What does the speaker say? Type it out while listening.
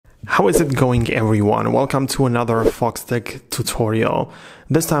How is it going, everyone? Welcome to another Foxtecc tutorial.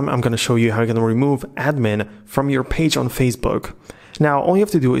 This time I'm going to show you how you can remove admin from your page on Facebook. Now, all you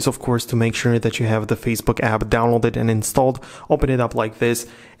have to do is, of course, to make sure that you have the Facebook app downloaded and installed. Open it up like this,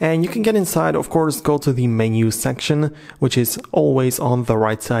 and you can get inside. Of course, go to the menu section, which is always on the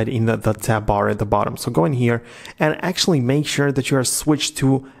right side in the tab bar at the bottom. So go in here and actually make sure that you are switched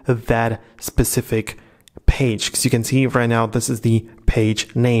to that specific page, because you can see right now this is the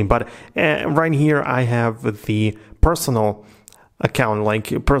page name, but right here I have the personal account,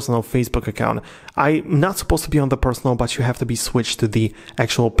 like personal Facebook account. I'm not supposed to be on the personal, but you have to be switched to the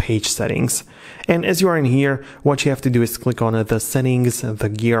actual page settings. And as you are in here, what you have to do is click on the settings, the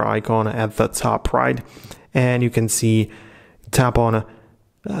gear icon at the top right, and you can see, tap on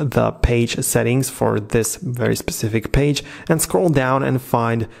the page settings for this very specific page and scroll down and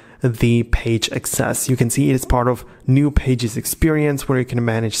find the page access. You can see it is part of new pages experience, where you can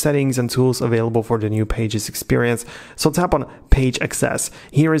manage settings and tools available for the new pages experience. So tap on page access.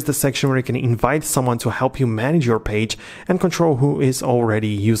 Here is the section where you can invite someone to help you manage your page and control who is already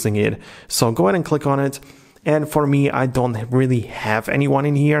using it. So go ahead and click on it. And for me, I don't really have anyone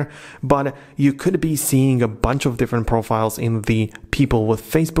in here, but you could be seeing a bunch of different profiles in the people with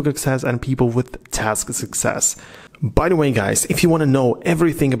Facebook access and people with task success. By the way, guys, if you want to know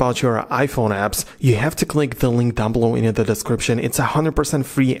everything about your iPhone apps, you have to click the link down below in the description. It's a 100%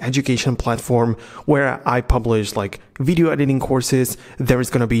 free education platform where I publish like video editing courses. There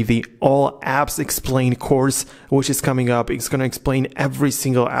is going to be the All Apps Explained course, which is coming up. It's going to explain every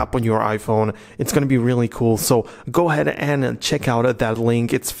single app on your iPhone. It's going to be really cool. So go ahead and check out that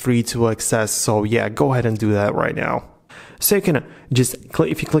link. It's free to access. So yeah, go ahead and do that right now. So you can just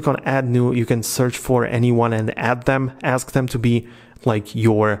click, if you click on add new, you can search for anyone and add them, ask them to be like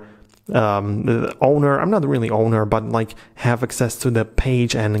your owner. I'm not really owner, but like have access to the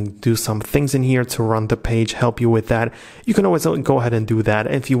page and do some things in here to run the page, help you with that. You can always go ahead and do that.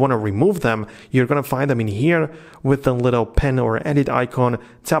 If you want to remove them, you're going to find them in here with the little pen or edit icon.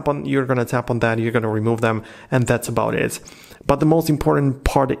 You're going to tap on that, you're going to remove them, and that's about it. But the most important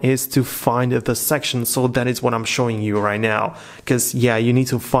part is to find the section. So that is what I'm showing you right now. Because yeah, you need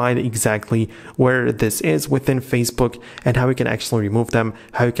to find exactly where this is within Facebook and how you can actually remove them,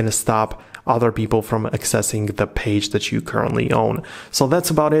 how you can stop other people from accessing the page that you currently own. So that's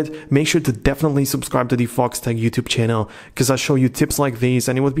about it. Make sure to definitely subscribe to the Foxtecc YouTube channel, because I show you tips like these,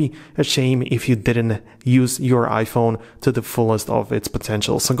 and it would be a shame if you didn't use your iPhone to the fullest of its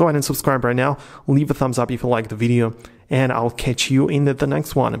potential. So go ahead and subscribe right now. Leave a thumbs up if you liked the video, and I'll catch you in the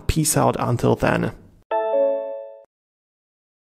next one. Peace out until then.